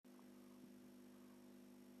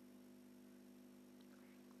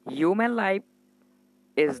Human life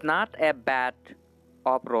is not a bed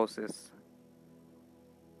of roses.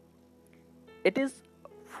 It is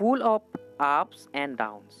full of ups and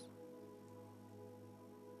downs.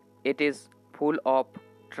 It is full of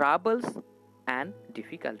troubles and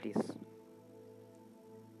difficulties.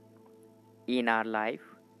 In our life,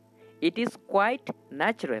 it is quite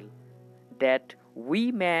natural that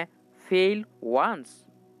we may fail once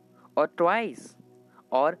or twice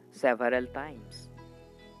or several times.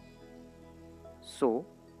 So,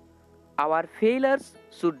 our failures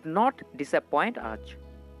should not disappoint us.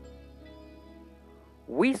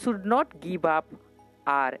 We should not give up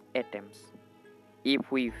our attempts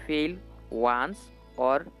if we fail once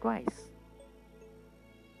or twice.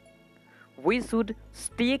 We should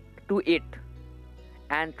stick to it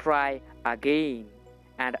and try again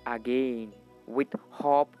and again with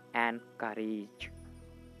hope and courage.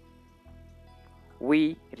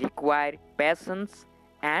 We require patience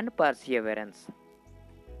and perseverance.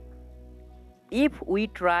 If we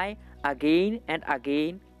try again and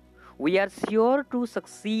again, we are sure to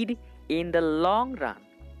succeed in the long run.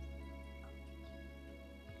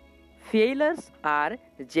 Failures are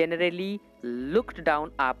generally looked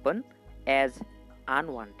down upon as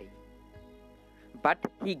unwanting, but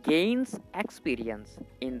he gains experience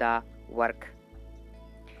in the work.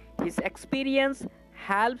 His experience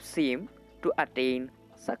helps him to attain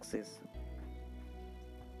success.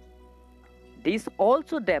 This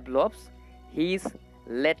also develops his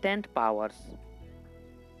latent powers.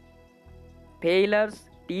 Failures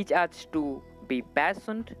teach us to be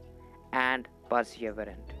patient and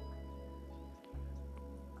perseverant.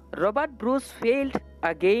 Robert Bruce failed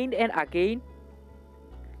again and again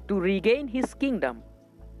to regain his kingdom,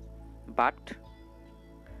 but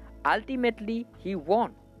ultimately he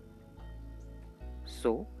won.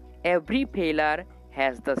 So, every failure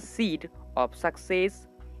has the seed of success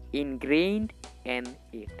ingrained in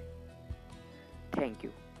it. Thank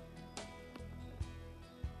you.